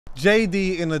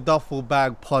JD in a Duffle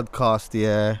Bag podcast,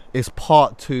 yeah. It's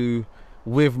part 2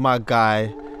 with my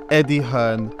guy, Eddie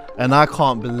Hearn, and I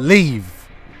can't believe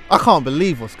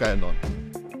what's going on.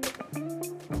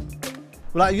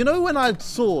 Like, you know, when I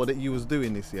saw that you was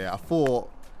doing this, yeah, I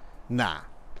thought, nah.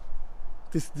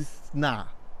 Nah.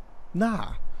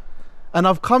 And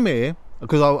I've come here,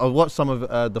 because I watched some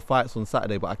of the fights on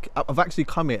Saturday, but I've actually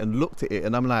come here and looked at it,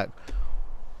 and I'm like,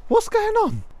 what's going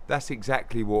on? That's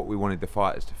exactly what we wanted the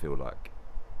fighters to feel like,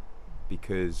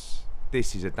 because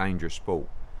this is a dangerous sport,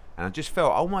 and I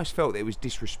almost felt that it was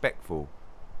disrespectful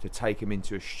to take them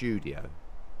into a studio,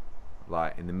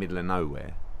 like in the middle of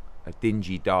nowhere, a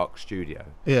dingy, dark studio,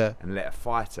 Yeah. and let a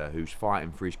fighter who's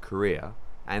fighting for his career,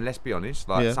 and let's be honest,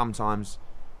 like sometimes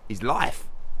his life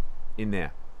in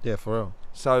there. Yeah, for real.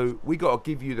 So we got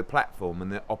to give you the platform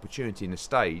and the opportunity and the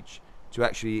stage to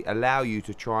actually allow you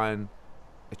to try and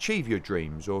achieve your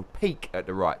dreams, or peak at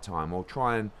the right time, or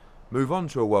try and move on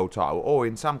to a world title, or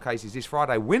in some cases this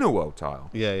Friday win a world title.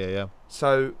 Yeah.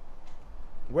 So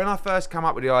when I first come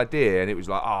up with the idea, and it was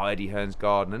like, oh, Eddie Hearn's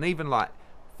garden, and even like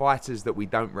fighters that we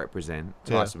don't represent,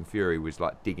 Tyson Fury was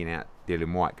like digging out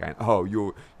Dylan White going,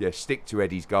 oh, stick to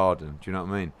Eddie's garden. Do you know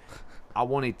what I mean? I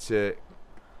wanted to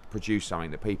produce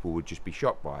something that people would just be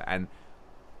shocked by. And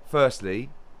firstly,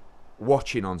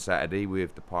 watching on Saturday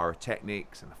with the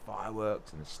pyrotechnics and the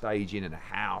fireworks and the staging and the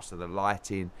house and the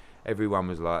lighting, everyone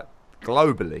was like,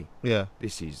 globally,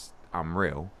 this is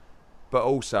unreal. But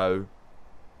also,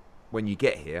 when you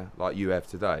get here, like you have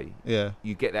today,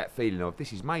 you get that feeling of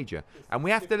this is major. And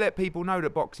we have to let people know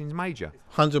that boxing's major.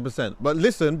 100%. But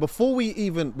listen, before we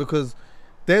even, because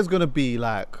there's going to be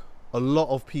like a lot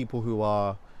of people who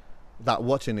are that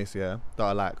watching this, that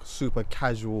are like super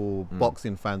casual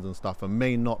boxing fans and stuff, and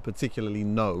may not particularly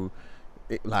know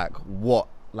it,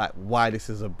 why this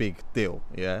is a big deal.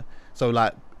 So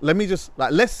like,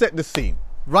 let's set the scene.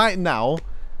 Right now,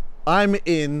 I'm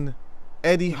in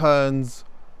Eddie Hearn's,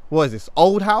 what is this,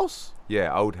 old house?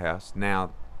 Yeah, old house,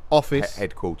 now office.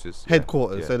 Headquarters.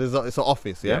 Headquarters, so it's an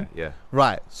office, Yeah.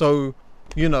 Right, so,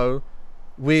 you know,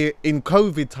 we're in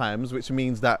COVID times, which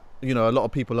means that, you know, a lot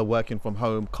of people are working from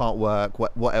home, can't work,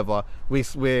 whatever.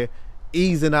 We're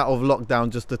easing out of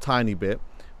lockdown just a tiny bit.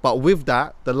 But with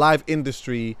that, the live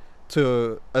industry,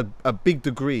 to a big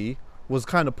degree, was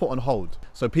kind of put on hold.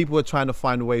 So people were trying to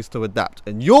find ways to adapt.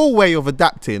 And your way of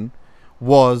adapting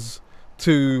was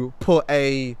to put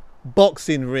a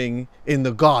boxing ring in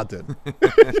the garden.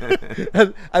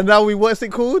 and now what's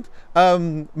it called?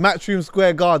 Matchroom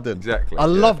Square Garden. Exactly. I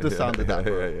love the sound of that,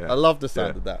 bro. I love the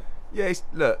sound of that. Yeah,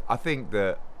 look, I think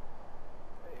that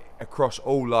across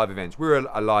all live events, we're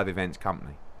a live events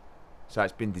company. So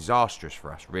it's been disastrous for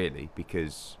us, really,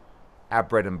 because our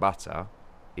bread and butter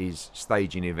is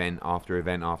staging event after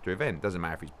event after event. Doesn't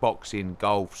matter if it's boxing,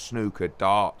 golf, snooker,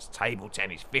 darts, table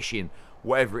tennis, fishing,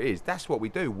 whatever it is. That's what we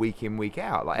do week in, week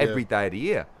out, like every day of the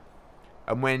year.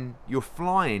 And when you're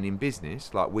flying in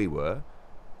business, like we were,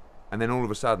 and then all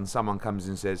of a sudden someone comes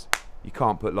and says, you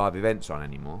can't put live events on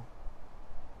anymore.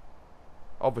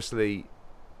 Obviously,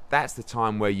 that's the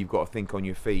time where you've got to think on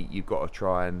your feet. You've got to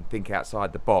try and think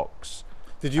outside the box.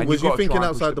 Was you thinking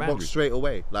outside the box straight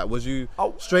away? Like, was you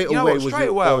straight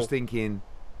away? I was thinking,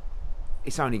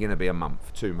 it's only going to be a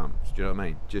month, 2 months. Do you know what I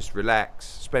mean? Just relax,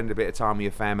 spend a bit of time with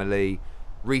your family,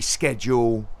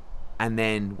 reschedule, and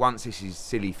then once this is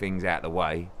silly things out of the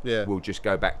way, we'll just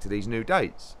go back to these new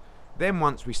dates. Then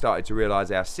once we started to realise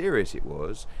how serious it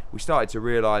was, we started to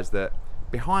realise that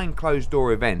behind closed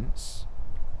door events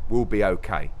will be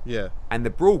okay. And the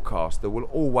broadcaster will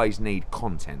always need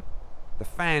content. The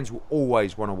fans will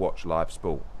always want to watch live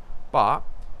sport. But,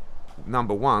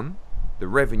 number one, the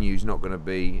revenue's not going to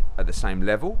be at the same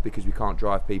level because we can't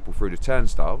drive people through the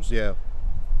turnstiles.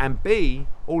 And B,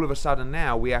 all of a sudden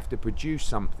now we have to produce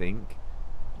something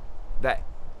that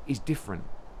is different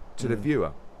to the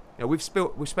viewer. You know, we've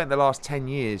spent the last 10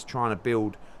 years trying to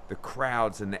build the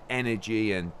crowds and the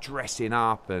energy and dressing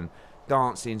up and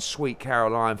dancing, Sweet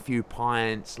Caroline, few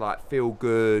pints, like feel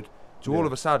good, to all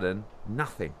of a sudden,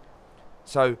 nothing.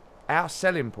 So our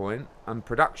selling point and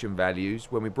production values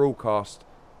when we broadcast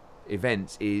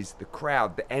events is the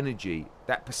crowd, the energy,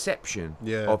 that perception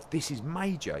of this is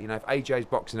major. You know, if AJ's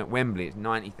boxing at Wembley, it's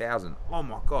 90,000. Oh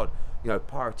my God. You know,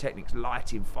 pyrotechnics,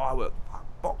 lighting, fireworks,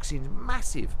 boxing's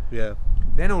massive.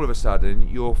 Then all of a sudden,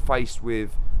 you're faced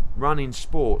with running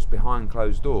sports behind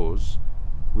closed doors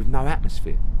with no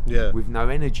atmosphere, with no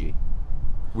energy,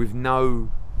 with no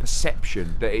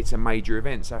perception that it's a major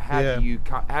event. So how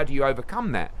do you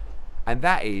overcome that? And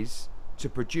that is to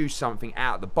produce something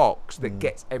out of the box that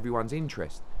gets everyone's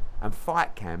interest. And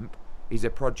Fight Camp is a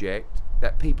project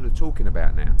that people are talking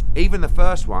about now. Even the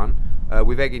first one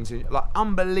with Eggington, like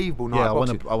unbelievable night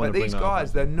boxing. But these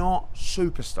guys, they're not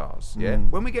superstars. Yeah.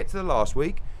 When we get to the last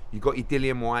week, you got your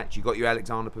Dillian White, you got your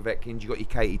Alexander Povetkin, you got your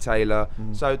Katie Taylor.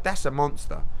 So that's a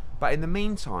monster. But in the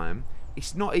meantime,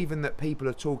 it's not even that people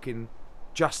are talking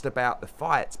just about the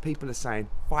fights. People are saying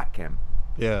fight camp.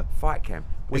 Yeah. Fight camp.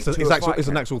 It's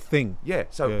an actual thing. Yeah.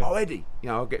 So, oh Eddie, you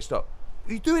know, I'll get stopped.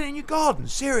 Are you doing it in your garden?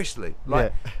 Seriously?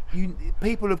 Like,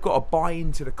 people have got to buy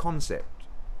into the concept.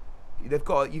 You've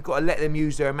got to let them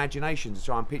use their imagination to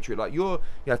try and picture it. Like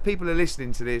if people are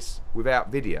listening to this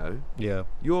without video,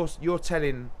 you're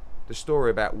telling the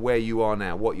story about where you are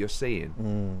now, what you're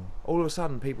seeing. All of a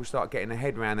sudden, people start getting their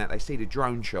head around that. They see the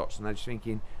drone shots and they're just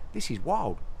thinking, this is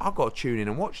wild. I've got to tune in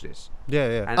and watch this.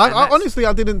 Yeah. And I honestly,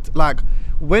 I didn't like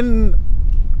when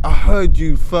I heard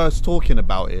you first talking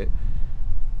about it.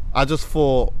 I just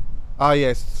thought, oh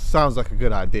yes, sounds like a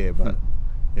good idea, but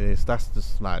that's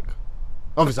just like.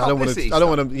 Obviously, I don't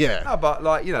want to. Yeah. No, but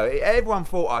like, you know, everyone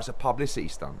thought I was a publicity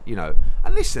stunt, you know.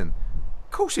 And listen,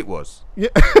 of course it was. Yeah.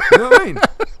 You know what I mean?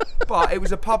 But it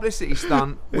was a publicity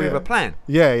stunt with a plan.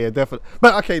 Yeah, definitely.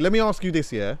 But okay, let me ask you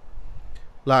this, yeah.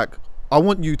 Like, I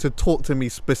want you to talk to me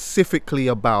specifically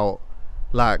about,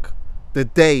 like, the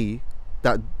day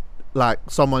that, like,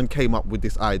 someone came up with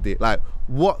this idea. Like,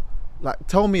 what? Like,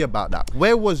 tell me about that.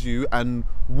 Where was you, and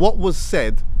what was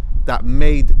said that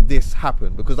made this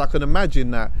happen? Because I can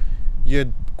imagine that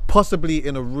you're possibly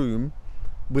in a room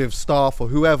with staff or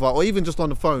whoever, or even just on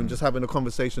the phone, just having a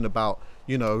conversation about,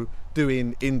 you know,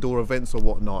 doing indoor events or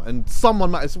whatnot, and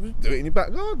someone might say, do it in your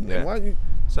back garden. Yeah. Why you?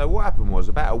 So what happened was,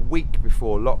 about a week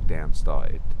before lockdown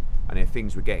started, and then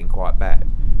things were getting quite bad,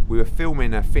 we were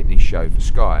filming a fitness show for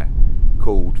Sky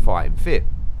called Fighting Fit,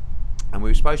 and we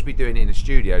were supposed to be doing it in a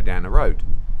studio down the road,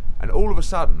 and all of a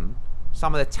sudden,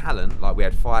 some of the talent, like we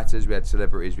had fighters, we had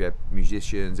celebrities, we had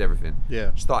musicians, everything,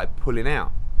 started pulling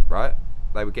out, right?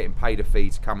 They were getting paid a fee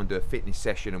to come and do a fitness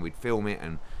session, and we'd film it,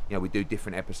 and, you know, we'd do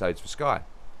different episodes for Sky.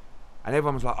 And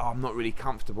everyone was like, oh, I'm not really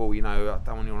comfortable, you know, I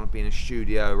don't really want to be in a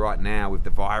studio right now with the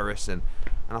virus. And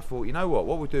I thought, you know what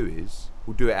we'll do is,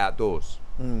 we'll do it outdoors.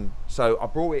 So I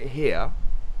brought it here,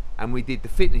 and we did the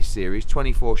fitness series,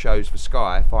 24 shows for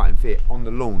Sky, Fighting Fit, on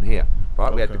the lawn here, right?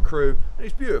 Okay. We had the crew, and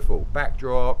it's beautiful,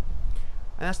 backdrop.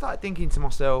 And I started thinking to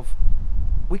myself,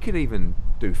 we could even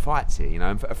do fights here, you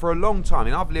know. And for a long time,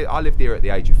 and I lived here at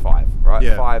the age of 5,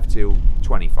 right? 5 till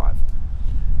 25.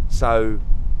 So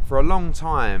for a long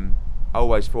time, I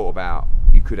always thought about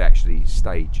you could actually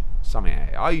stage something out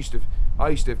here. I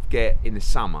used to get in the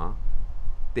summer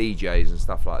DJs and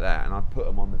stuff like that, and I'd put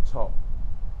them on the top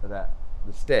of the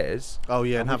stairs. Oh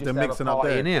yeah, and have them mixing up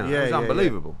there. Yeah, it was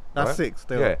unbelievable. That's right? sick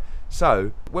still. Yeah.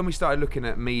 So when we started looking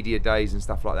at media days and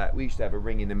stuff like that, we used to have a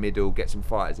ring in the middle, get some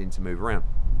fighters in to move around.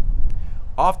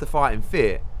 After Fighting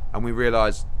Fit, and we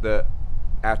realised that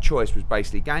our choice was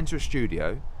basically going to a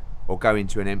studio or go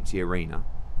into an empty arena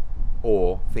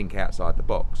or think outside the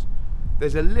box.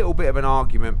 There's a little bit of an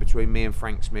argument between me and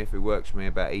Frank Smith, who works for me,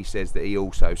 about, he says that he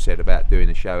also said about doing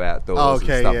a show outdoors and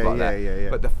stuff like that. Yeah.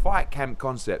 But the fight camp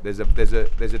concept, there's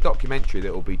a documentary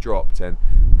that will be dropped, and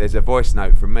there's a voice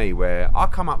note from me where I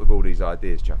come up with all these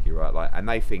ideas, Chuckie, right? Like, and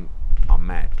they think I'm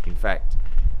mad. In fact,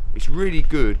 it's really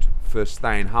good for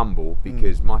staying humble,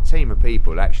 because my team of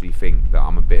people actually think that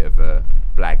I'm a bit of a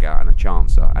blagger and a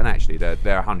chancer, and actually they're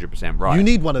 100% right. You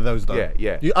need one of those though.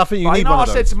 Yeah. I think you need one of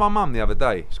those. I said to my mum the other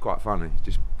day, it's quite funny,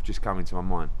 just coming to my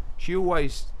mind.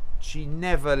 She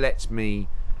never lets me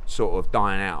sort of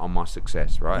dine out on my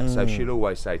success, right? So she'll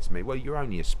always say to me, well, you're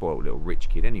only a spoiled little rich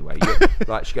kid anyway.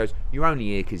 Like, she goes, you're only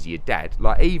here because of your dad.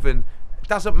 Like, even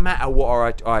doesn't matter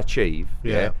what I achieve,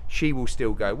 she will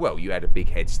still go, well, you had a big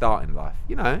head start in life,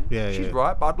 you know. She's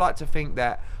right, but I'd like to think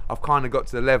that I've kind of got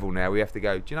to the level now we have to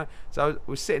go, do you know? So I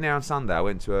was sitting there on Sunday, I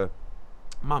went to her,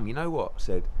 Mum, you know what? I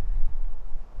said,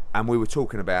 and we were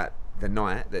talking about the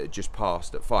night that had just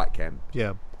passed at fight camp,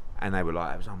 and they were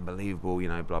like, it was unbelievable, you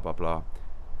know, blah blah blah.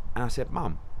 And I said,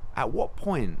 Mum, at what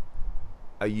point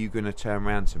are you going to turn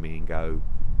around to me and go,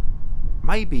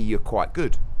 maybe you're quite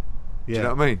good? Do you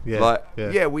know what I mean?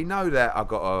 Yeah, we know that I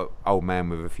got a old man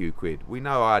with a few quid. We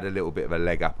know I had a little bit of a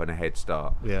leg up and a head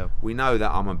start. We know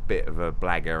that I'm a bit of a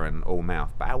blagger and all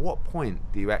mouth. But at what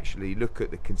point do you actually look at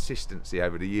the consistency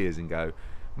over the years and go,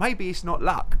 maybe it's not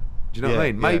luck? Do you know what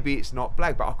I mean? Maybe it's not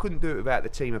blag. But I couldn't do it without the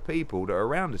team of people that are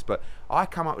around us. But I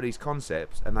come up with these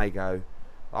concepts, and they go,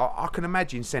 I can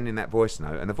imagine sending that voice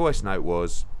note. And the voice note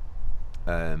was,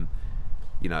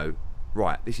 you know,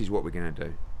 right, this is what we're going to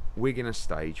do. We're going to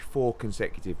stage 4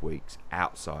 consecutive weeks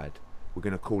outside. We're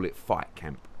going to call it Fight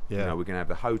Camp. You Yeah. know, we're going to have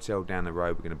the hotel down the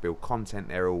road. We're going to build content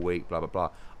there all week, blah, blah, blah.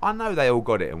 I know they all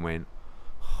got it and went,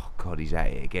 oh, God, he's at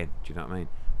it again. Do you know what I mean?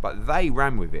 But they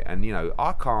ran with it. And, you know,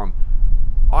 I come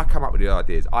up with the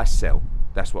ideas. I sell.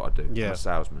 That's what I do. Yeah. I'm a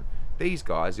salesman. These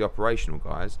guys, the operational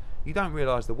guys, you don't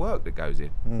realise the work that goes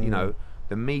in. You know,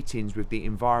 the meetings with the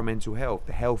environmental health,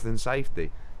 the health and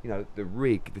safety, you know, the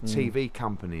rig, the TV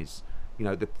companies, you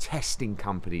know, the testing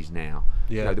companies now,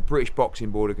 you know, the British Boxing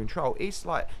Board of Control. It's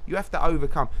like you have to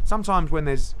overcome. Sometimes when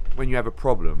you have a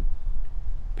problem,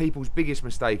 people's biggest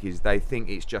mistake is they think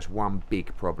it's just one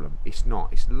big problem. It's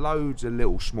not. It's loads of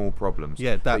little small problems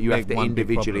that you have to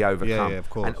individually overcome. Yeah, of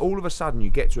course. And all of a sudden you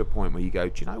get to a point where you go,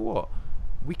 do you know what?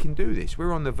 We can do this.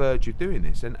 We're on the verge of doing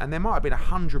this. And there might have been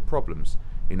 100 problems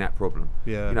in that problem.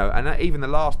 Yeah. You know, and even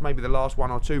maybe the last 1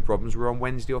 or 2 problems were on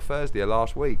Wednesday or Thursday of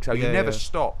last week. So you never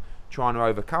stop trying to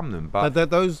overcome them.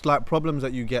 But those like problems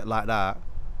that you get like that,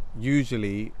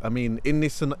 usually, I mean, in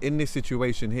this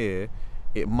situation here,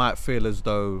 it might feel as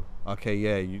though, okay,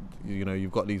 yeah, you know,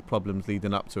 you've got these problems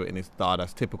leading up to it, and it's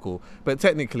that's typical. But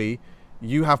technically,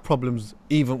 you have problems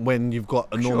even when you've got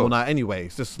a normal night anyway.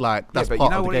 It's just like that's part of the game.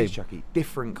 But you know what it is, Chuckie?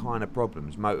 Different kind of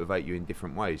problems motivate you in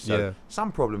different ways. So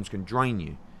some problems can drain you.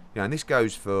 You know, and this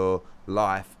goes for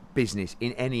life, business,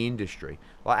 in any industry.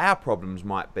 Like our problems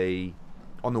might be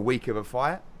on the week of a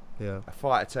fight. Yeah. A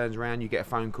fighter turns around, you get a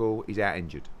phone call, he's out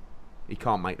injured. He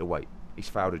can't make the weight. He's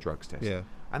failed a drugs test. Yeah.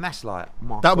 And that's like,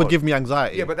 that would give me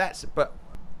anxiety. Yeah, but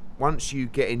once you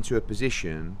get into a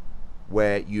position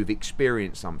where you've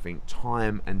experienced something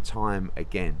time and time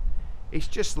again, it's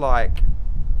just like,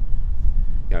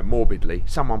 you know, morbidly,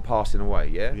 someone passing away,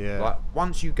 Yeah. Like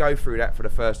once you go through that for the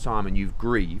first time and you've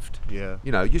grieved, Yeah.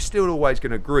 you know, you're still always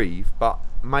going to grieve, but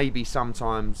maybe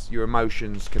sometimes your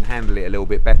emotions can handle it a little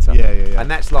bit better. Yeah. And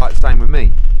that's like the same with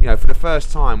me. You know, for the first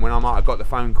time when I might have got the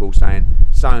phone call saying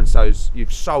so-and-so's,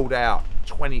 you've sold out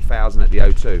 20,000 at the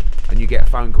O2, and you get a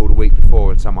phone call the week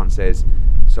before and someone says,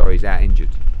 sorry, he's out injured.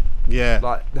 Yeah.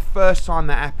 Like the first time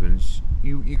that happens,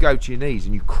 you go to your knees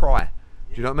and you cry.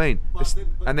 Do you know what I mean?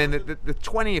 And then the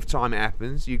 20th time it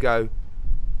happens, you go,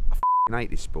 I f***ing hate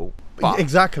this sport. But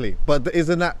exactly. But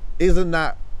isn't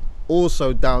that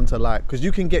also down to like, because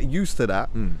you can get used to that,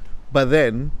 but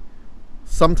then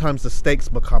sometimes the stakes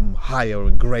become higher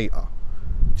and greater.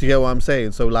 Do you get what I'm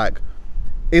saying? So like,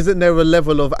 isn't there a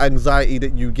level of anxiety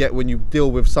that you get when you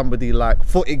deal with somebody like,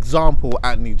 for example,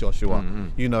 Anthony Joshua?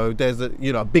 You know, there's a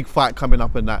big fight coming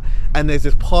up and that, and there's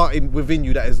this part within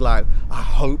you that is like, I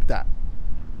hope that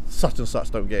such and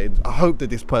such don't get in. I hope that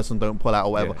this person don't pull out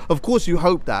or whatever. Yeah. Of course you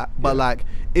hope that, but like,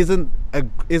 isn't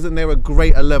there a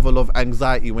greater level of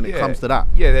anxiety when it comes to that?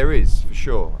 Yeah, there is, for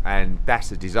sure. And that's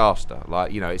a disaster.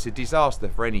 Like, you know, it's a disaster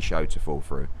for any show to fall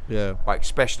through. Yeah. Like,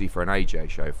 especially for an AJ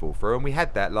show to fall through. And we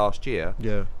had that last year.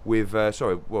 Yeah. With, last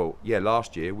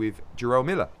year with Jarrell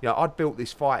Miller. You know, I'd built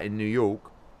this fight in New York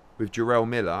with Jarrell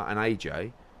Miller and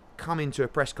AJ, come into a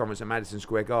press conference at Madison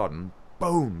Square Garden,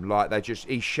 boom, like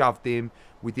he shoved him.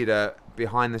 We did a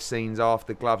behind the scenes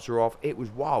after gloves were off. It was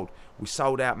wild. We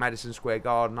sold out Madison Square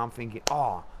Garden. I'm thinking,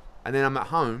 and then I'm at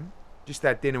home, just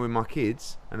had dinner with my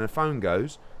kids, and the phone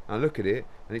goes, and I look at it,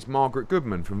 and it's Margaret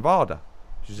Goodman from VADA,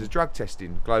 which is a drug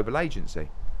testing global agency.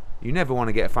 You never want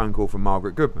to get a phone call from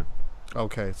Margaret Goodman.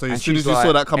 Okay, so as And soon she's as you like,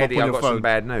 saw that come Eddie, up on I've your got some phone,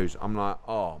 bad news. I'm like,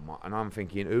 and I'm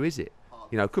thinking, who is it?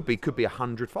 You know, could be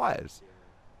 100 fighters.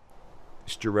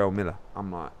 It's Jarrell Miller.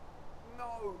 I'm like,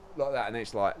 no, like that, and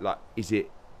it's like, is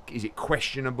it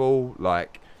questionable?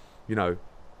 Like, you know,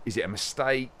 is it a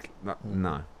mistake? Like,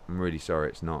 no, I'm really sorry,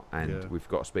 it's not. And we've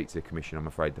got to speak to the commission. I'm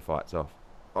afraid the fight's off.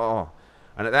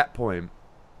 And at that point,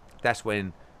 that's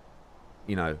when,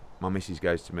 you know, my missus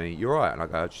goes to me, you're right. And I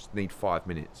go, I just need 5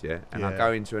 minutes, And I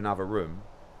go into another room,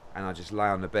 and I just lay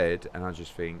on the bed, and I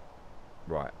just think,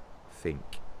 right,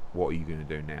 what are you going to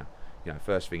do now? You know,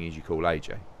 first thing is you call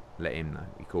AJ, let him know.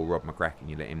 You call Rob McCracken,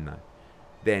 you let him know.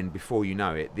 Then before you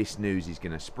know it, this news is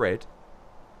going to spread,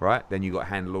 right? Then you got to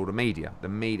handle all the media,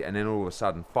 and then all of a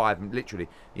sudden, literally,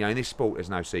 you know, in this sport, there's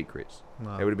no secrets.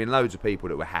 No. There would have been loads of people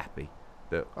that were happy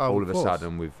that all of a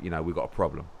sudden we've got a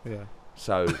problem. Yeah.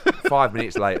 So 5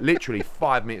 minutes later, literally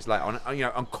 5 minutes later,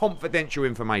 on confidential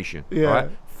information, right?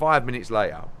 5 minutes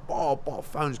later,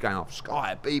 phones going off,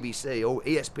 Sky, BBC, all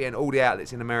ESPN, all the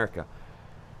outlets in America.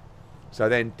 So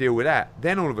then deal with that.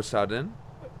 Then all of a sudden,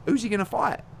 who's he going to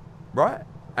fight, right?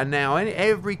 And now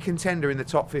every contender in the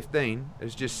top 15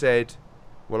 has just said,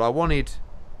 well, I wanted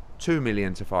 2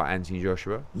 million to fight Anthony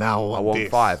Joshua. Now I want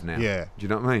 5 now. Yeah. Do you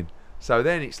know what I mean? So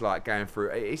then it's like going through.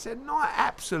 It's a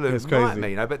absolute nightmare,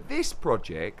 you know. But this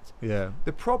project,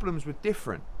 the problems were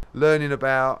different. Learning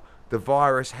about the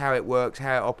virus, how it works,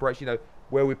 how it operates. You know,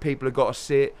 where people have got to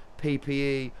sit,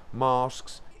 PPE,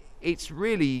 masks. It's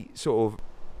really sort of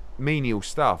menial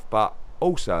stuff, but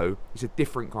also it's a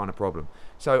different kind of problem.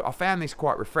 So I found this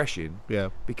quite refreshing,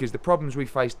 because the problems we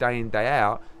face day in, day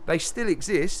out, they still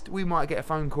exist. We might get a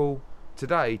phone call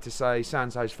today to say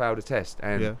so-and-so's failed a test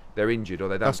and they're injured or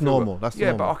they don't feel normal. well. That's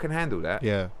normal. But I can handle that.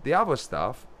 The other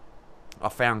stuff I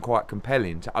found quite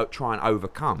compelling to try and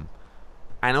overcome.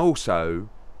 And also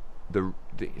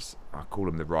I call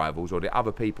them the rivals, or the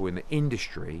other people in the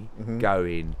industry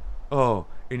going, oh,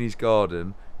 in his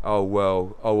garden, oh,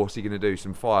 well, oh, what's he going to do?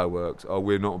 Some fireworks. Oh,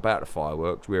 we're not about the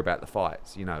fireworks, we're about the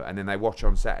fights, you know. And then they watch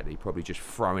on Saturday, probably just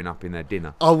throwing up in their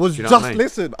dinner. I was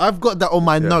listen, I've got that on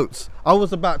my notes. I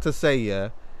was about to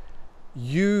say,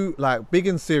 you, like, big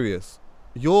and serious,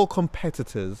 your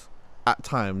competitors at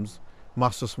times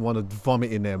must just want to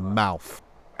vomit in their mouth.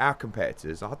 Our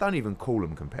competitors, I don't even call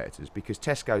them competitors, because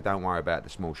Tesco don't worry about the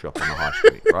small shop on the high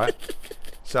street, right?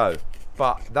 So,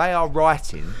 but they are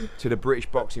writing to the British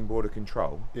Boxing Board of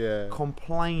Control,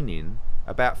 complaining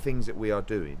about things that we are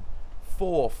doing,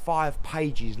 4 or 5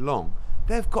 pages long.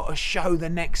 They've got to show the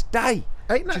next day.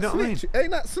 Ain't that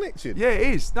snitching? Yeah,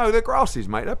 it is. No, they're grasses,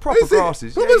 mate. They're proper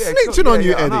grasses. Someone's snitching on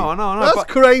you, Eddie. I know.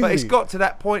 That's crazy. But it's got to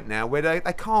that point now where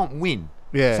they can't win.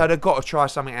 So they've got to try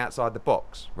something outside the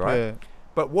box, right?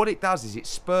 But what it does is it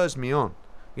spurs me on,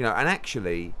 you know. And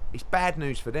actually, it's bad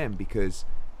news for them, because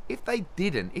if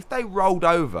they rolled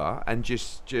over and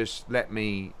just let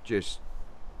me just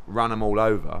run them all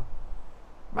over,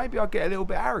 maybe I'd get a little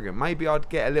bit arrogant. Maybe I'd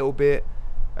get a little bit,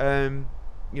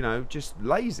 you know, just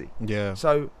lazy.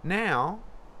 So now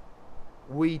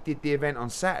we did the event on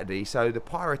Saturday. So the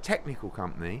pyrotechnical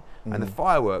company and the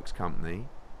fireworks company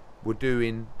were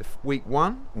doing the week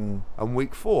 1 and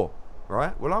week 4.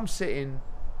 Right. Well, I'm sitting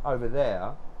over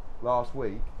there last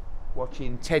week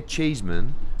watching Ted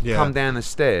Cheeseman come down the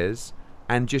stairs,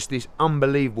 and just this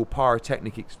unbelievable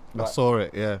pyrotechnic. I saw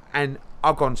it, And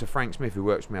I've gone to Frank Smith, who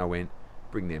works for me. I went,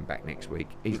 bring them back next week.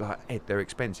 He's like, Ed, they're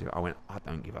expensive. I went, I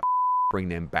don't give a bring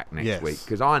them back next week,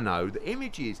 because I know the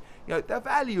images, you know, the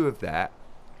value of that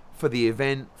for the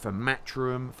event, for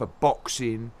Matchroom, for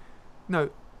boxing. You know,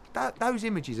 those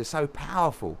images are so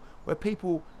powerful, where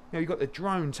people, you know, you've got the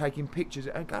drone taking pictures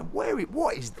and go,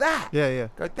 what is that?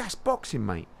 Go, that's boxing,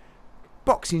 mate.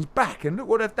 Boxing's back, and look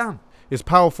what they've done. It's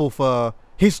powerful for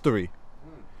history.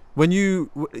 When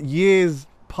you, years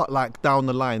like down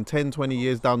the line, 10, 20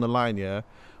 years down the line,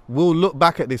 we'll look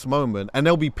back at this moment, and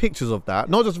there'll be pictures of that.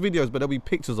 Not just videos, but there'll be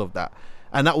pictures of that.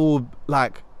 And that will,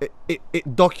 like,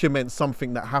 it documents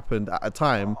something that happened at a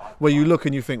time where you look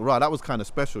and you think, right, that was kind of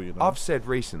special, you know. I've said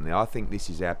recently, I think this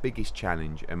is our biggest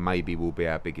challenge, and maybe will be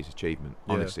our biggest achievement,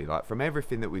 honestly. Like, from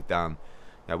everything that we've done,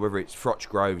 you know, whether it's Froch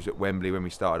Groves at Wembley when we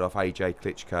started off, AJ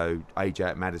Klitschko,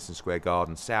 AJ at Madison Square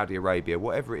Garden, Saudi Arabia,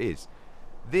 whatever it is,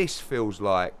 this feels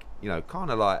like, you know,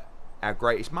 kind of like our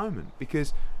greatest moment,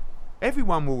 because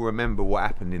everyone will remember what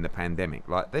happened in the pandemic.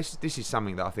 Like, this is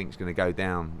something that I think is going to go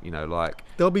down, you know, like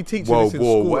they'll be teaching World this in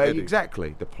War, school,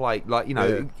 exactly, the play, like, you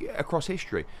know, across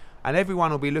history, and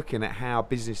everyone will be looking at how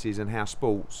businesses and how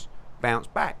sports bounce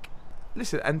back.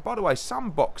 Listen, and by the way,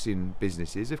 some boxing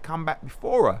businesses have come back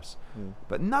before us,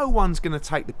 but no one's going to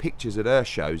take the pictures at their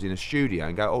shows in a studio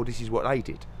and go, oh, this is what they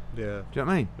did. Do you know what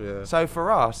I mean? So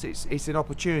for us, it's an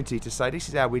opportunity to say, this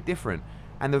is how we're different,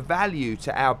 and the value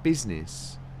to our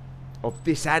business of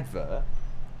this advert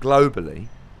globally,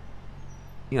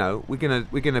 you know, we're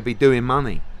gonna be doing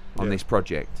money on this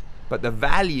project, but the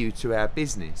value to our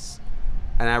business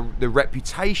and the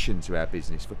reputation to our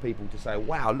business, for people to say,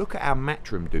 wow, look at how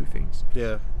Matchroom do things,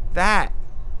 that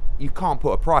you can't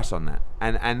put a price on that,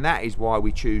 and that is why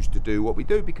we choose to do what we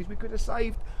do, because we could have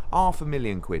saved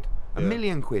 £500,000, £1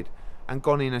 million quid, and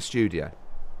gone in a studio.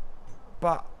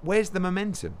 But where's the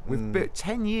momentum? We've been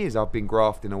 10 years I've been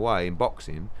grafting away in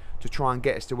boxing to try and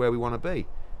get us to where we want to be.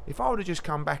 If I would have just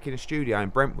come back in a studio in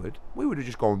Brentwood, we would have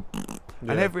just gone,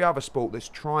 and every other sport that's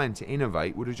trying to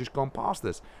innovate would have just gone past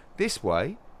us. This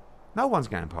way, no one's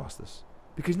going past us,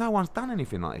 because no one's done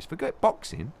anything like this. Forget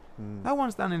boxing, no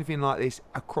one's done anything like this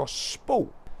across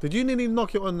sport. Did you nearly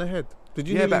knock it on the head? Did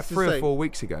you? About 3 or 4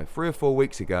 weeks ago. 3 or 4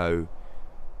 weeks ago,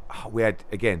 we had,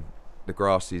 again, the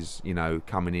grasses, you know,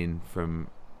 coming in from.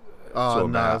 Oh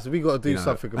no! So we got to do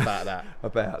something about that.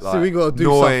 About, like, so we got to do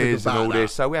noise something about and all that.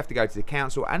 this. So we have to go to the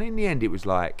council, and in the end, it was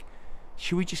like,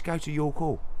 should we just go to York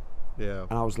Hall?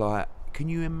 And I was like, can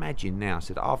you imagine now? I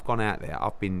said, I've gone out there.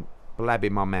 I've been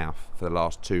blabbing my mouth for the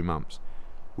last 2 months.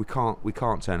 We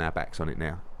can't turn our backs on it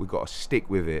now. We've got to stick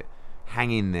with it,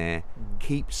 hang in there,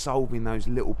 keep solving those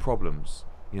little problems.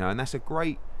 You know, and that's a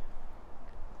great.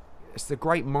 It's the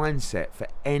great mindset for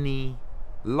any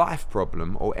life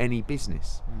problem or any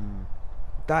business.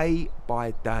 Day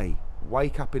by day,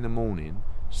 wake up in the morning,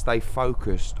 stay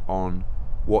focused on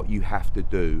what you have to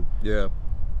do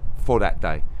for that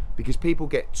day. Because people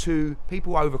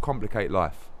overcomplicate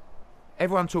life.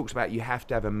 Everyone talks about you have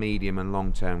to have a medium and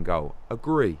long-term goal.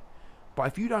 Agree. But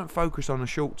if you don't focus on a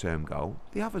short-term goal,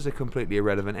 the others are completely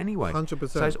irrelevant anyway. 100%.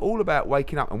 So it's all about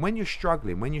waking up. And when you're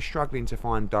struggling to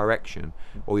find direction,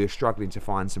 or you're struggling to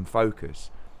find some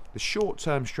focus, the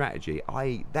short-term strategy,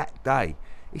 i.e. that day,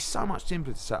 is so much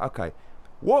simpler to say, okay,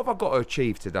 what have I got to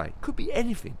achieve today? Could be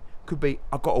anything. Could be,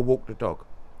 I've got to walk the dog.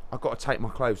 I've got to take my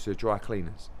clothes to the dry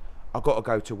cleaners. I've got to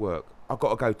go to work. I've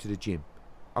got to go to the gym.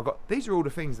 These are all the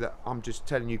things that I'm just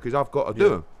telling you because I've got to do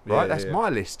them, right? That's my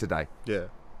list today. Yeah.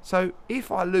 So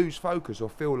if I lose focus or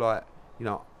feel like, you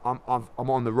know, I'm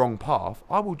on the wrong path,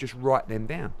 I will just write them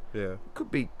down. Yeah.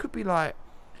 Could be like,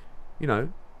 you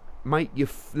know, make your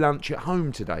lunch at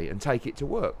home today and take it to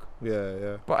work. Yeah,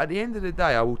 yeah. But at the end of the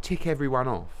day, I will tick everyone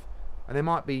off, and there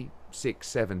might be 6,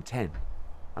 7, 10,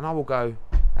 and I will go,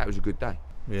 that was a good day.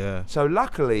 Yeah. So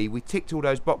luckily, we ticked all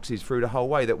those boxes through the whole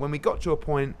way, that when we got to a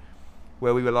point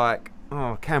where we were like,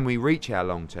 oh, can we reach our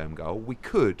long-term goal? We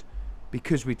could,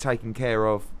 because we'd taken care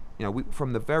of, you know,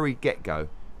 from the very get-go,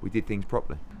 we did things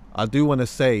properly. I do want to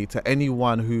say to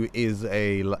anyone who is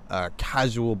a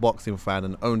casual boxing fan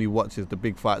and only watches the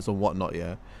big fights and whatnot,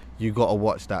 yeah, you got to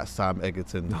watch that Sam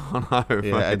Egerton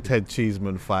and Ted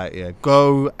Cheeseman fight, yeah.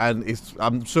 Go, and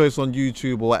I'm sure it's on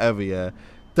YouTube or whatever, yeah.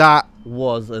 That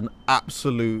was an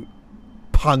absolute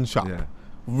punch-up. Yeah.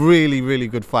 Really, really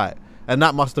good fight. And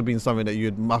that must have been something that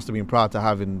you must have been proud to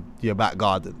have in your back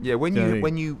garden. Yeah, when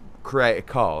you create a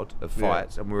card of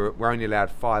fights, and we're only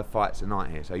allowed 5 fights a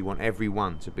night here, so you want every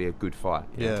one to be a good fight.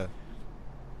 Yeah.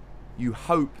 You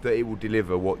hope that it will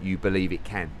deliver what you believe it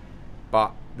can.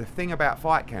 But the thing about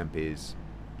fight camp is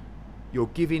you're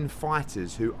giving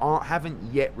fighters who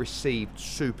haven't yet received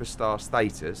superstar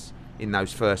status in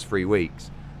those first 3 weeks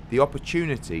the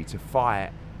opportunity to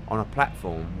fight on a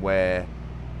platform where,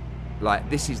 like,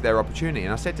 this is their opportunity.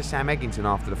 And I said to Sam Eggington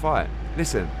after the fight,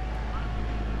 listen,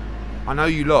 I know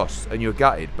you lost and you're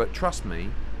gutted, but trust me,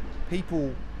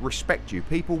 people respect you.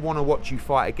 People want to watch you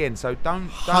fight again. So don't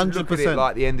look at it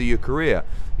like the end of your career.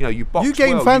 You know, you box You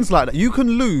gain fans like that. You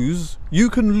can lose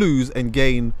and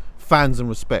gain fans and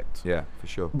respect. Yeah, for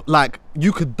sure. Like,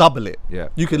 you could double it. Yeah.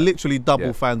 You could literally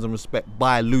double fans and respect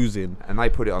by losing. And they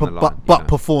put it on the line. But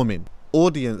performing.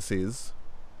 Audiences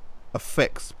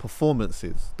affects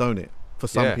performances, don't it? For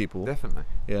some people. Definitely.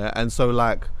 Yeah, and so,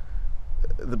 like,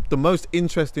 the most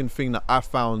interesting thing that I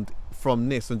found from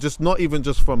this, and just not even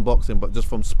just from boxing, but just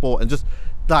from sport, and just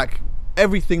like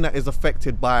everything that is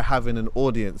affected by having an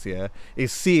audience, yeah,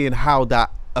 is seeing how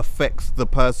that affects the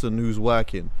person who's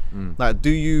working. Like, do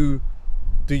you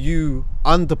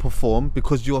underperform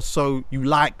because you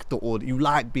like the audience, you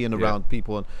like being around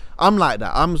people? And I'm like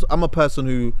that. I'm a person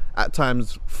who at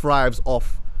times thrives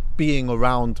off being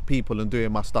around people and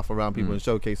doing my stuff around people and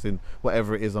showcasing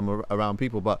whatever it is I'm around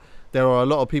people. But there are a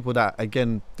lot of people that,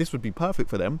 again, this would be perfect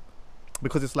for them,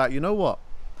 because it's like, you know what,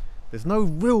 there's no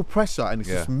real pressure, and it's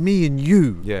just me and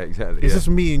you. Yeah, exactly. It's just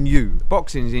me and you.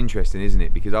 Boxing's interesting, isn't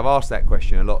it? Because I've asked that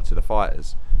question a lot to the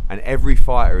fighters, and every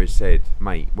fighter has said,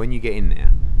 mate, when you get in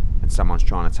there and someone's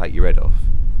trying to take your head off,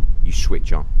 you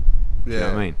switch on. You know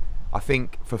what I mean? I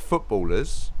think for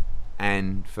footballers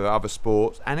and for other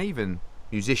sports, and even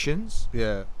musicians,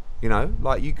 you know,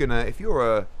 like, if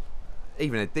you're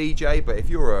even a DJ, but if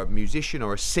you're a musician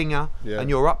or a singer and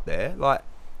you're up there, like,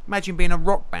 imagine being a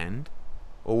rock band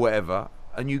or whatever,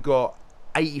 and you got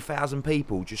 80,000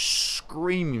 people just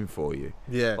screaming for you.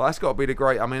 Like, that's got to be the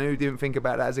great. I mean, who didn't think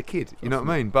about that as a kid? You know what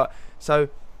I mean? But so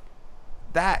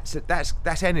that's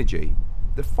energy.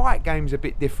 The fight game's a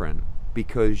bit different,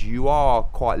 because you are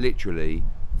quite literally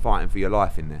fighting for your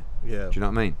life in there. Do you know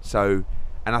what I mean? So,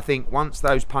 and I think once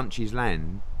those punches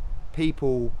land,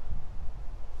 people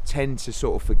tend to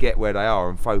sort of forget where they are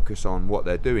and focus on what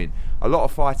they're doing. A lot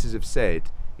of fighters have said,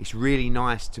 it's really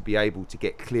nice to be able to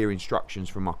get clear instructions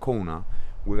from my corner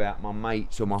without my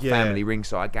mates or my family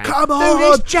ringside going, come on,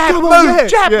 do this, jab,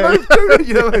 move, do it,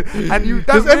 you know, and you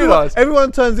don't realise.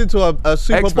 Everyone turns into a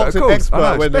super boxing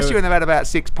expert. Especially when they've had about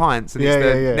 6 pints and it's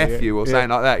their nephew or something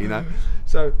like that, you know.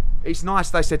 So it's nice,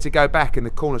 they said, to go back in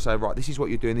the corner and say, right, this is what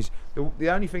you're doing. The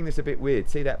only thing that's a bit weird,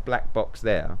 see that black box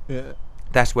there?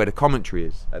 That's where the commentary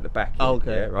is, at the back here.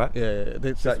 Okay.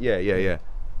 Right?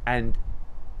 And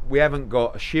we haven't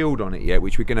got a shield on it yet,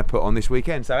 which we're going to put on this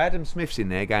weekend. So Adam Smith's in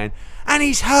there going, and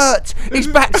he's hurt, his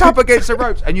back's up against the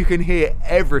ropes, and you can hear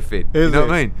everything. You know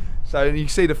what I mean? So you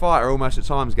see the fighter almost at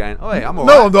times going, "Oh, yeah, I'm all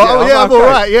No, right." I'm not. Oh, yeah, I'm all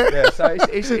right. Yeah. Yeah. So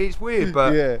it's weird,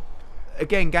 but Yeah.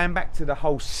 again, going back to the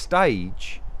whole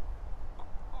stage,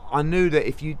 I knew that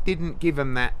if you didn't give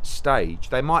them that stage,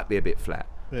 they might be a bit flat.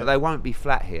 Yeah. But they won't be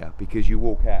flat here because you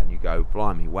walk out and you go,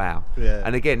 "Blimey, wow!" Yeah.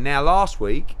 And again, now last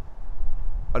week,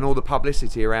 and all the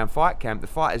publicity around Fight Camp, the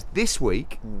fighters this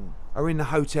week are in the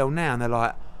hotel now, and they're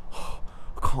like, "Oh,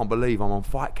 I can't believe I'm on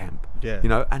Fight Camp." Yeah. You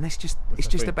know, and it's just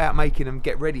thing. about making them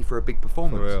get ready for a big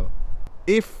performance. For real.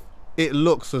 If it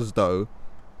looks as though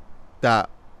that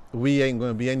we ain't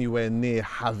going to be anywhere near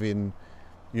having,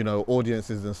 you know,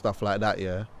 audiences and stuff like that,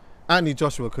 yeah, Anthony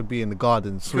Joshua could be in the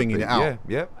garden swinging it out. Yeah,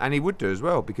 yeah, and he would do as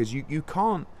well, because you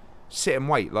can't sit and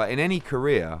wait. Like in any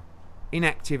career,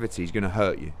 inactivity is going to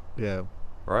hurt you. Yeah.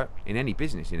 Right? In any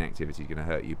business, inactivity is going to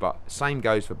hurt you. But same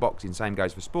goes for boxing, same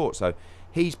goes for sport. So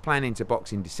he's planning to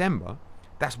box in December.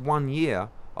 That's 1 year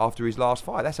after his last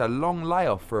fight. That's a long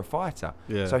layoff for a fighter.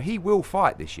 Yeah. So he will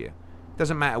fight this year.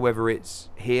 Doesn't matter whether it's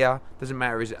here, doesn't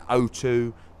matter if it's at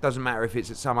O2, doesn't matter if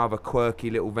it's at some other quirky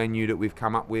little venue that we've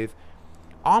come up with.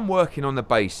 I'm working on the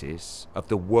basis of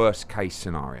the worst case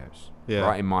scenarios,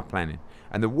 right, in my planning.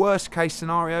 And the worst case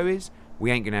scenario is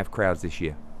we ain't going to have crowds this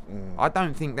year. I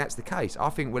don't think that's the case. I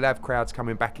think we'll have crowds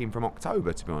coming back in from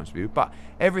October, to be honest with you. But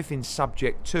everything's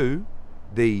subject to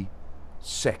the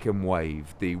second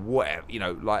wave, the whatever, you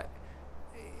know, like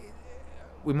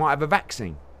we might have a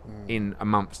vaccine in a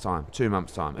month's time, 2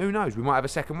 months' time. Who knows? We might have a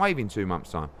second wave in 2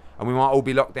 months' time. And we might all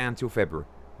be locked down till February.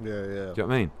 Yeah, yeah. Do you know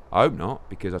what I mean? I hope not,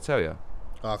 because I tell you,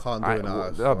 I can't do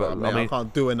another. no, but I mean, I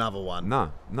can't do another one.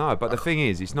 No. But the thing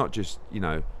is, it's not just, you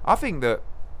know. I think that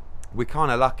we're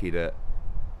kind of lucky that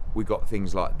we got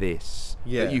things like this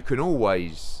that you can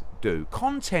always do.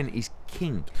 Content is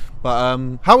king. But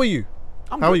how are you?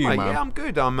 How are you, mate? man? Yeah, I'm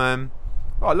good. I'm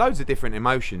got loads of different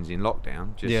emotions in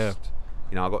lockdown. Just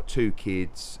you know, I got 2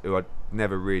 kids who I'd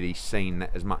never really seen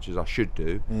as much as I should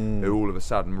do. Who all of a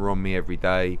sudden were on me every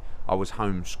day. I was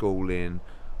homeschooling.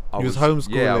 You was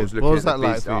homeschooling? Yeah, I was looking what was at that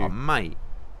like for you? Oh, mate.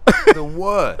 The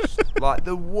worst. Like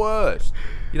the worst.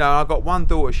 You know, I've got one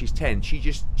daughter, she's 10. She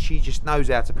just knows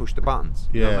how to push the buttons.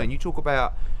 You know what I mean? You talk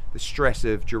about the stress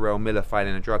of Jarrell Miller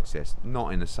failing a drug test,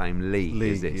 not in the same league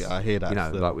as this. Yeah, I hear that. You know,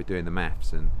 still. like we're doing the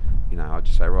maths, and you know, I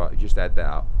just say, right, just add that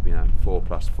up. You know, 4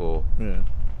 + 4,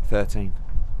 13,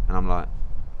 and I'm like,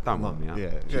 don't wind me up.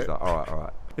 She's like, all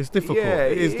right. It's difficult. Yeah,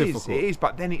 it is difficult. It is,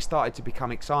 but then it started to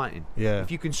become exciting. Yeah.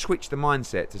 If you can switch the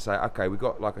mindset to say, okay, we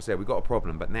got, like I said, we got a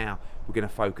problem, but now we're going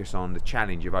to focus on the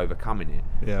challenge of overcoming it.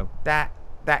 Yeah.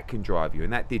 That can drive you,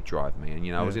 and that did drive me. And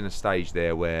you know, I was in a stage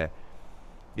there where,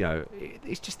 you know,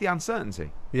 it's just the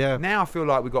uncertainty. Yeah. Now I feel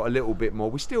like we've got a little bit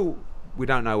more. We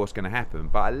don't know what's going to happen,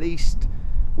 but at least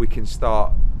we can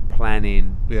start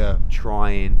planning. Yeah.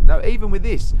 Trying. No, even with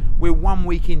this, we're 1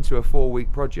 week into a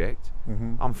 4-week project.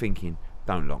 I'm thinking,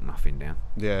 don't lock nothing down.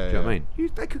 Yeah. Do you know what I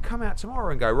mean? They could come out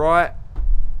tomorrow and go, right,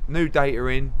 new data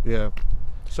in. Yeah.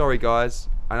 Sorry, guys.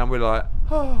 And we're like,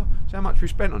 oh, so how much we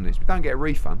spent on this? We don't get a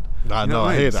refund. I You know know, what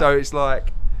I mean? hear that. So it's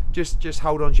like, just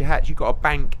hold on to your hats. You've got to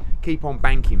bank, keep on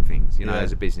banking things, you know,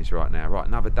 as a business right now. Right,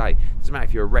 another day. Doesn't matter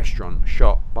if you're a restaurant,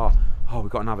 shop, bar. Oh,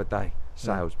 we've got another day.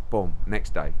 Sales, boom.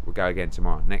 Next day, we'll go again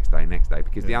tomorrow. Next day.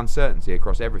 Because the uncertainty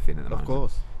across everything at the moment. Of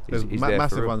course. Is There's there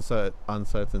massive for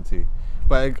uncertainty.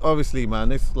 But obviously,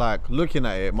 man, it's like looking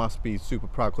at it must be super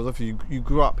proud, because obviously you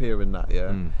grew up here in that,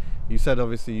 You said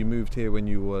obviously you moved here when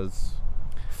you was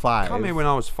 5. Come here when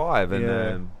I was 5,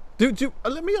 and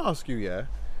let me ask you,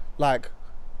 like,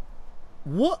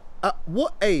 at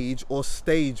what age or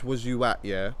stage was you at,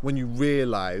 when you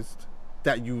realised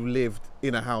that you lived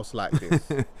in a house like this?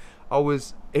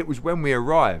 It was when we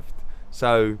arrived.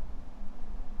 So,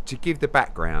 to give the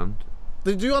background.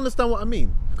 Did you understand what I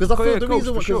mean? Because I feel the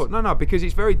reason why. Sure. No, because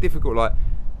it's very difficult. Like,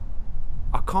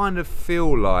 I kind of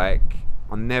feel like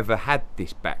I never had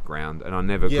this background and I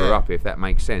never grew up, if that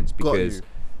makes sense. Because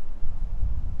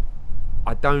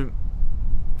I don't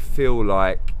feel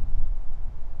like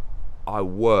I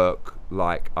work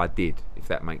like I did, if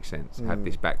that makes sense. Have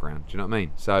this background. Do you know what I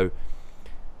mean? So,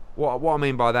 what I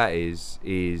mean by that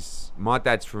is my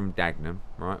dad's from Dagenham,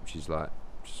 right? Which is like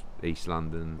East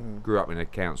London. Grew up in a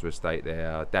council estate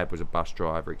there. Dad was a bus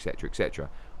driver, etc., etc.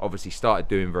 Obviously started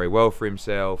doing very well for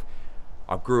himself.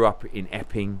 I grew up in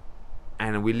Epping,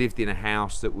 and we lived in a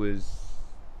house that was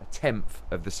a 10th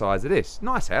of the size of this.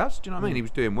 Nice house, do you know what I mean? He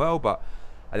was doing well,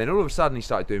 and then all of a sudden he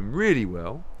started doing really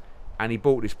well, and he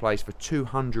bought this place for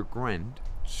 200 grand.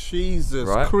 Jesus,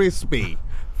 right? Crispy.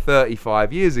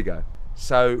 35 years ago.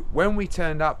 So when we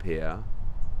turned up here,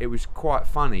 it was quite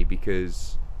funny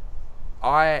because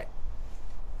I,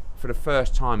 for the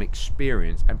first time,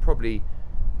 experienced, and probably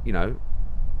you know,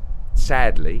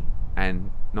 sadly,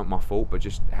 and not my fault, but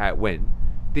just how it went,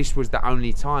 this was the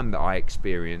only time that I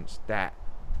experienced that,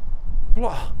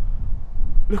 blah,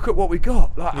 look at what we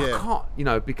got. Like, I can't, you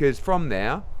know, because from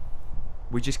there,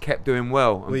 we just kept doing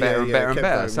well and better and better and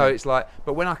better. So it's like,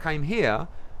 but when I came here,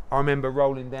 I remember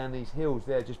rolling down these hills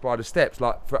there just by the steps,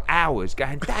 like for hours,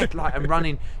 going, Dad, like, and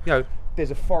running, you know,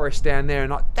 there's a forest down there,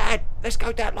 and like, Dad, let's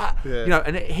go, Dad, like, you know,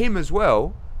 and him as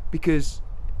well, because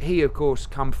he, of course,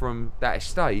 come from that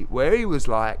estate where he was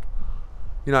like,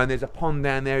 you know, and there's a pond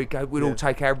down there, he'd go, we'd all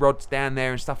take our rods down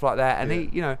there and stuff like that, and he,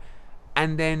 you know,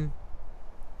 and then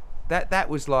that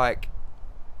was like,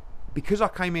 because I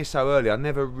came here so early, I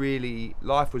never really,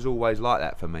 life was always like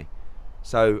that for me.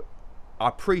 So I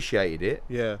appreciated it.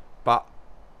 Yeah. But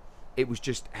it was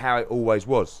just how it always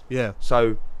was. Yeah.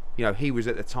 So, you know, he was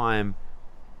at the time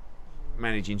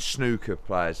managing snooker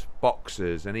players,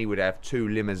 boxers, and he would have 2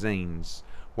 limousines.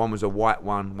 One was a white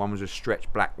one was a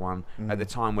stretch black one, at the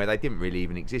time where they didn't really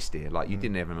even exist here. Like, you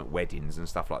didn't have them at weddings and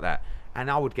stuff like that.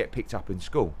 And I would get picked up in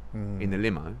school in the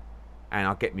limo, and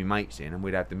I'd get my mates in, and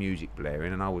we'd have the music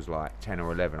blaring, and I was like 10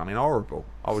 or 11. I mean, horrible.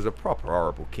 I was a proper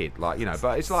horrible kid, like, you know,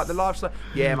 but it's like the lifestyle.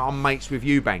 Yeah, I'm mates with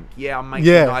Eubank. Yeah, I'm mates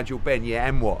with Nigel Benn. Yeah,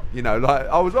 and what? You know, like,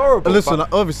 I was horrible. Listen,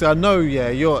 obviously, I know,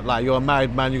 you're a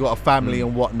married man, you got a family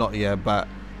and whatnot, but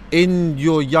in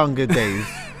your younger days,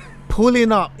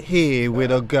 pulling up here with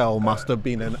a girl must have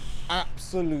been an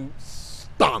absolute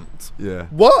stunt. Yeah.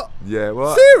 What? Yeah,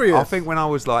 well, serious? I think when I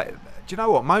was like, do you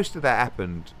know what? Most of that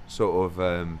happened sort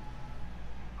of,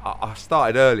 I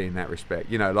started early in that respect,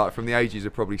 you know, like from the ages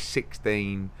of probably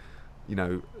 16, you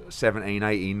know, 17,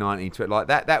 18, 19, 20, like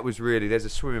that was really, there's a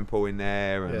swimming pool in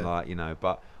there, and like, you know,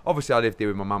 but obviously I lived here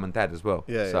with my mum and dad as well.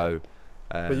 Yeah. So,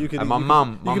 but you could, and my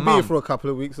mum be here for a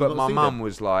couple of weeks. But my mum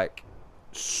was like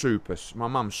my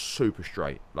mum's super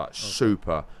straight, like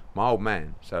super, my old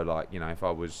man. So like, you know, if I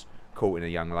was caught in a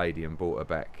young lady and brought her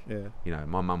back, you know,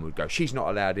 my mum would go, she's not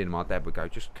allowed in. My dad would go,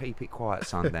 just keep it quiet,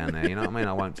 son, down there, you know what I mean?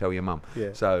 I won't tell your mum.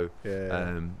 So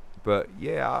but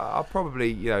yeah, I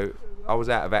probably, you know, I was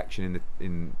out of action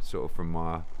in sort of from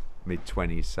my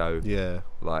mid-20s, so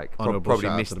like probably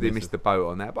missed the boat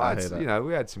on that, but you know,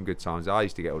 we had some good times. I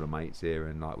used to get all the mates here,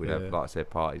 and like we'd have, like I said,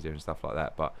 parties here and stuff like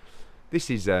that. But this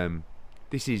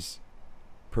is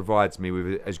provides me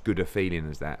with as good a feeling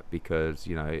as that, because,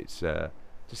 you know, it's to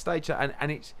stage,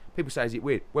 and it's, people say, is it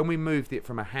weird? When we moved it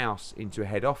from a house into a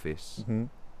head office,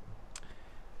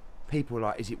 people were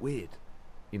like, is it weird?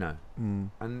 You know,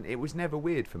 and it was never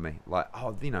weird for me. Like,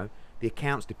 oh, you know, the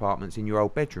accounts department's in your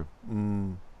old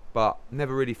bedroom, but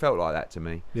never really felt like that to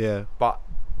me. Yeah. But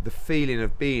the feeling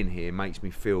of being here makes me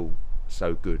feel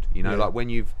so good. You know, like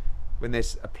when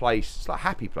there's a place, it's like a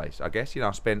happy place, I guess. You know,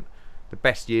 I spent the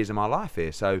best years of my life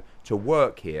here, so to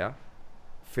work here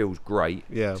feels great.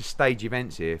 Yeah. To stage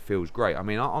events here feels great. I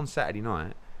mean, on Saturday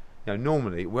night, you know,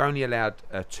 normally we're only allowed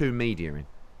 2 media in,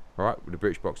 right, with the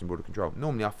British Boxing Board of Control.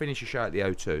 Normally I finish a show at the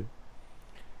O2,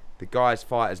 the guys,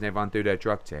 fighters and everyone do their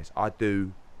drug test. I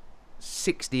do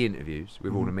 60 interviews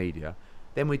with all the media,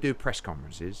 then we do press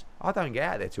conferences. I don't get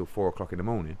out there till 4 o'clock in the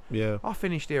morning. Yeah. I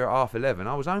finished here at 11:30.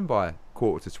 I was home by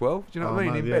 11:45. Do you know what I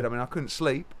mean? In bed. I mean, I couldn't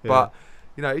sleep, but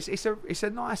you know, it's a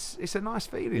nice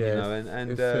feeling, you know,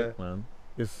 and it's sick, man.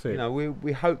 It's sick. You know,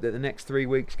 we hope that the next 3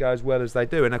 weeks go as well as they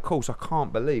do, and of course, I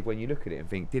can't believe when you look at it and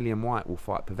think Dillian White will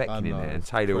fight Povetkin in there, and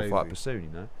Taylor will fight Bassoon. You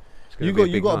know,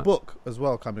 you got a book as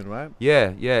well coming, right?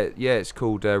 Yeah. It's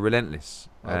called Relentless.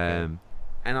 Okay.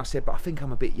 And I said, but I think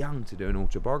I'm a bit young to do an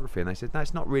autobiography, and they said, no,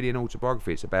 it's not really an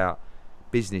autobiography. It's about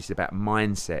business, it's about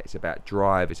mindset, it's about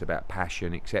drive, it's about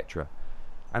passion, etc.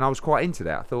 And I was quite into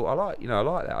that. I thought, I like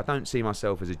that. I don't see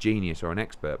myself as a genius or an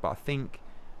expert, but I think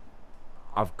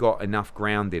I've got enough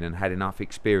grounding and had enough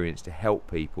experience to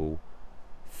help people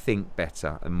think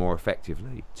better and more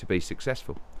effectively to be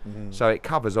successful. So it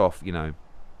covers off, you know,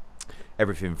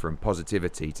 everything from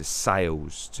positivity to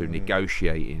sales to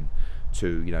negotiating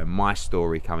to, you know, my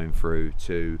story coming through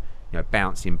to, you know,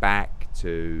 bouncing back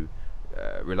to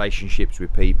relationships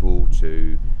with people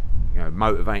to, you know,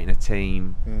 motivating a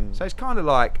team. So it's kind of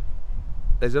like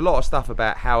there's a lot of stuff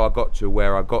about how I got to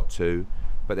where I got to,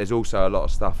 but there's also a lot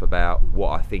of stuff about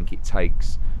what I think it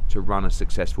takes to run a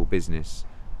successful business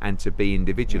and to be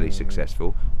individually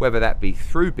successful, whether that be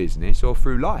through business or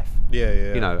through life.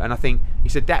 Yeah. You know, and I think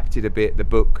it's adapted a bit. The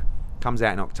book comes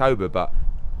out in October, but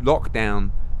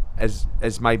lockdown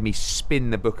has made me spin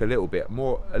the book a little bit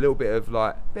of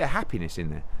like a bit of happiness in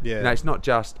there. Yeah. You know, it's not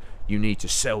just you need to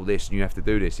sell this and you have to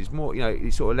do this. It's more, you know,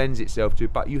 it sort of lends itself to,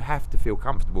 but you have to feel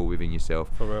comfortable within yourself.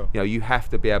 For real. You know, you have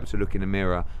to be able to look in the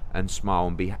mirror and smile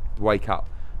and wake up.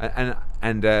 And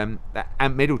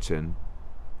Ant Middleton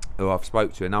who I've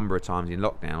spoke to a number of times in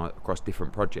lockdown across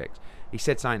different projects, he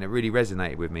said something that really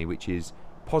resonated with me, which is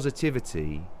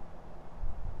positivity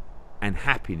and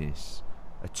happiness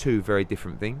are two very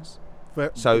different things.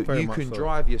 So you can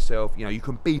drive yourself, you know, you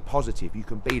can be positive, you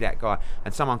can be that guy,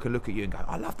 and someone can look at you and go,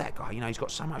 I love that guy, you know, he's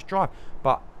got so much drive.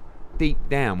 But deep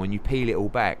down, when you peel it all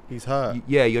back, he's hurt.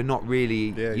 You're not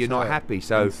really, you're not happy.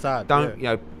 So sad, don't, you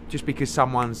know, just because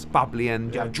someone's bubbly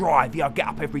and you know, drive, get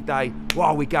up every day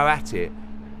while we go at it,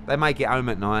 they may get home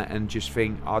at night and just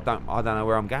think, I don't know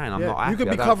where I'm going. I'm not happy. You could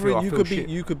be covering,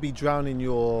 you could be drowning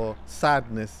your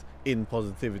sadness in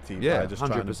positivity. Yeah, by just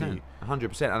 100%,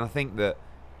 100%. And I think that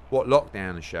what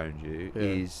lockdown has shown you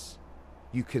is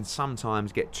you can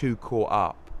sometimes get too caught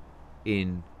up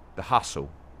in the hustle.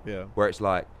 Yeah. Where it's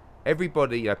like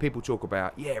everybody, you know, people talk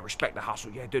about, respect the hustle,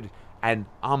 do this. And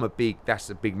that's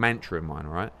a big mantra of mine,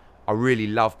 right? I really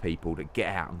love people that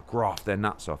get out and graft their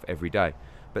nuts off every day.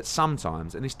 But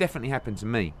sometimes, and it's definitely happened to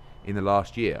me in the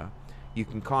last year, you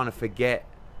can kind of forget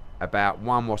about,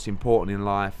 one, what's important in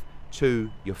life,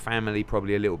 two, your family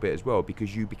probably a little bit as well,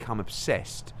 because you become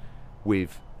obsessed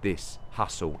with this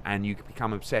hustle and you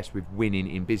become obsessed with winning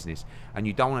in business, and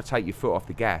you don't want to take your foot off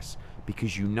the gas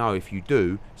because you know if you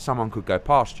do, someone could go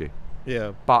past you.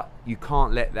 Yeah. But you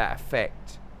can't let that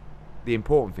affect the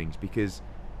important things, because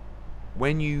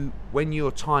when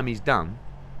your time is done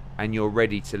and you're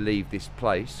ready to leave this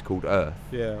place called Earth,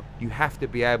 you have to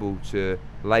be able to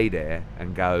lay there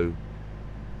and go,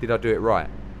 did I do it right?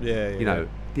 You know,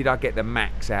 did I get the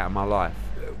max out of my life?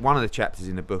 One of the chapters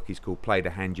in the book is called Play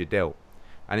the Hand You're Dealt,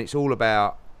 and it's all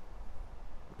about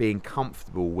being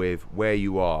comfortable with where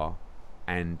you are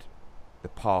and the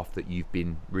path that you've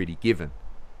been really given.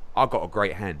 I got a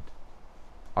great hand.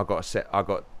 I got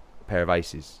a pair of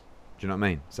aces. Do you know what I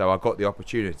mean? So I got the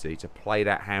opportunity to play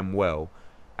that hand well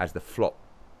as the flop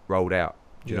rolled out.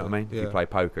 Do you know what I mean? If you play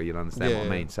poker, you'll understand what I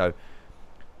mean.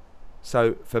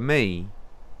 So for me,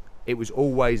 it was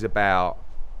always about,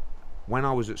 when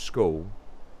I was at school,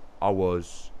 I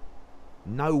was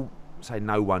no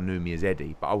one knew me as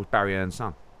Eddie, but I was Barry Hearn's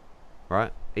son,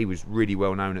 right? He was really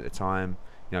well known at the time.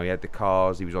 You know, he had the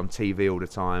cars, he was on TV all the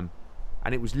time,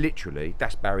 and it was literally,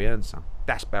 that's Barry Hearn's son.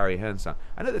 That's Barry Hearn's son.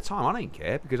 And at the time, I didn't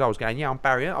care, because I was going, I'm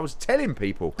Barry Hearn. I was telling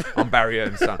people I'm Barry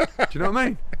Hearn's son. Do you know what I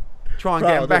mean? Try and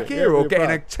get him back here, or get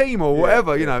in a team, or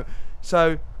whatever, you know.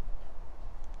 So,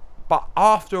 but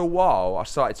after a while, I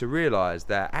started to realise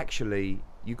that actually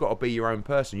you got to be your own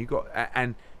person.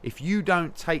 And if you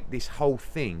don't take this whole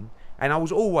thing, and I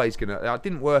was always I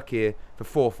didn't work here for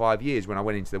 4 or 5 years when I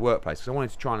went into the workplace, because I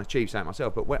wanted to try and achieve something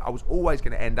myself, but I was always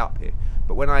going to end up here.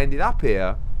 But when I ended up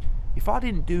here, if I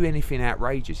didn't do anything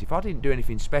outrageous, if I didn't do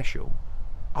anything special,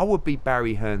 I would be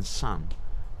Barry Hearn's son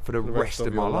for the rest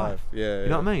of my life. You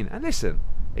know what I mean? And listen,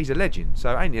 he's a legend,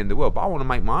 so it ain't the end of the world, but I want to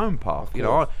make my own path, you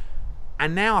know.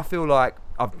 And now I feel like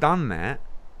I've done that,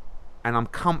 and I'm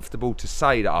comfortable to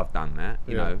say that I've done that,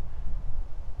 you know.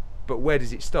 But where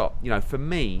does it stop? You know, for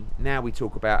me, now we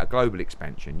talk about a global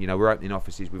expansion. You know, we're opening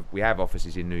offices. We have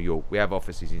offices in New York. We have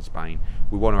offices in Spain.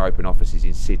 We want to open offices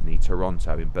in Sydney,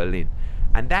 Toronto, in Berlin.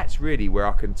 And that's really where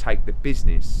I can take the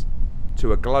business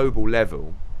to a global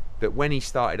level, that when he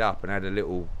started up and had a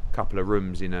little couple of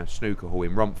rooms in a snooker hall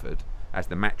in Romford as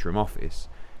the Matchroom office,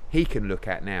 he can look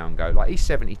at now and go, like, he's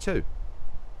 72,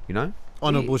 you know?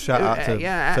 Honourable shout out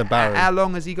to Barry. How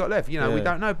long has he got left? You know, we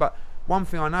don't know. But one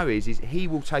thing I know is he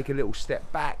will take a little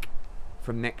step back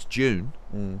from next June,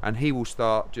 and he will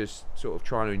start just sort of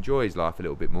trying to enjoy his life a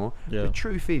little bit more. The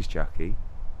truth is, Chuckie,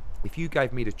 if you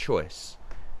gave me the choice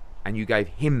and you gave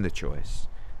him the choice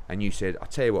and you said, I'll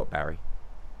tell you what, Barry,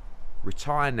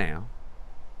 retire now.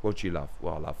 What do you love?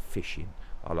 Well, I love fishing.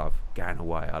 I love going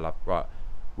away. Right,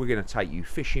 we're going to take you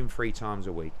fishing 3 times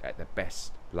a week at the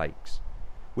best lakes.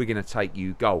 We're going to take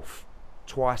you golf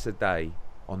twice a day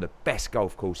on the best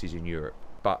golf courses in Europe,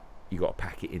 but you got to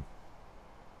pack it in.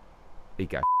 He'd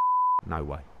go, no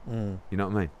way. You know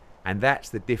what I mean? And that's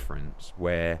the difference,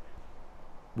 where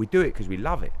we do it because we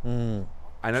love it. And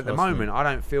at the moment, I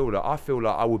don't feel that. I feel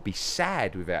like I would be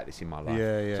sad without this in my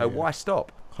life. So why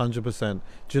stop? 100%.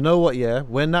 Do you know what?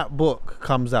 When that book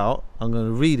comes out, I'm going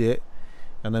to read it,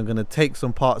 and I'm going to take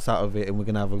some parts out of it, and we're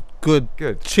going to have a good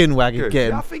chin wag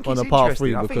again on a part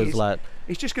 3, because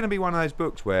it's just going to be one of those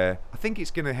books where I think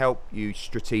it's going to help you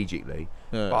strategically,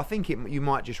 but I think you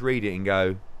might just read it and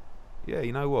go, yeah,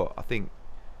 you know what, I think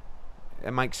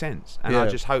it makes sense, and I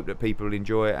just hope that people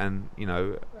enjoy it, and you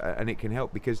know, and it can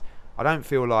help, because I don't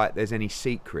feel like there's any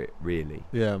secret really.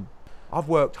 I've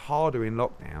worked harder in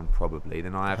lockdown probably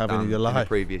than I have done in the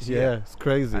previous year. It's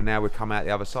crazy. And now we've come out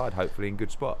the other side, hopefully in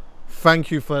good spot.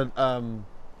 Thank you for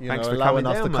Thanks for allowing coming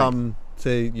us down, to mate. come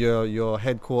to your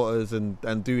headquarters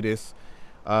and do this.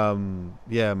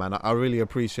 Yeah, man, I really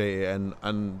appreciate it,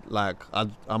 and like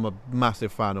I'm a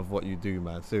massive fan of what you do,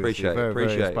 man. Seriously, very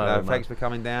Appreciate it. inspiring, man. Thanks for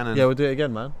coming down, and Yeah, we'll do it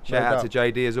again, man. shout No out doubt. to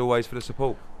JD as always for the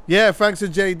support. Yeah, thanks to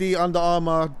JD, Under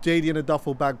Armour, JD and the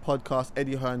Duffle Bag Podcast,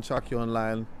 Eddie Hearn Chuckie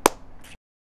Online.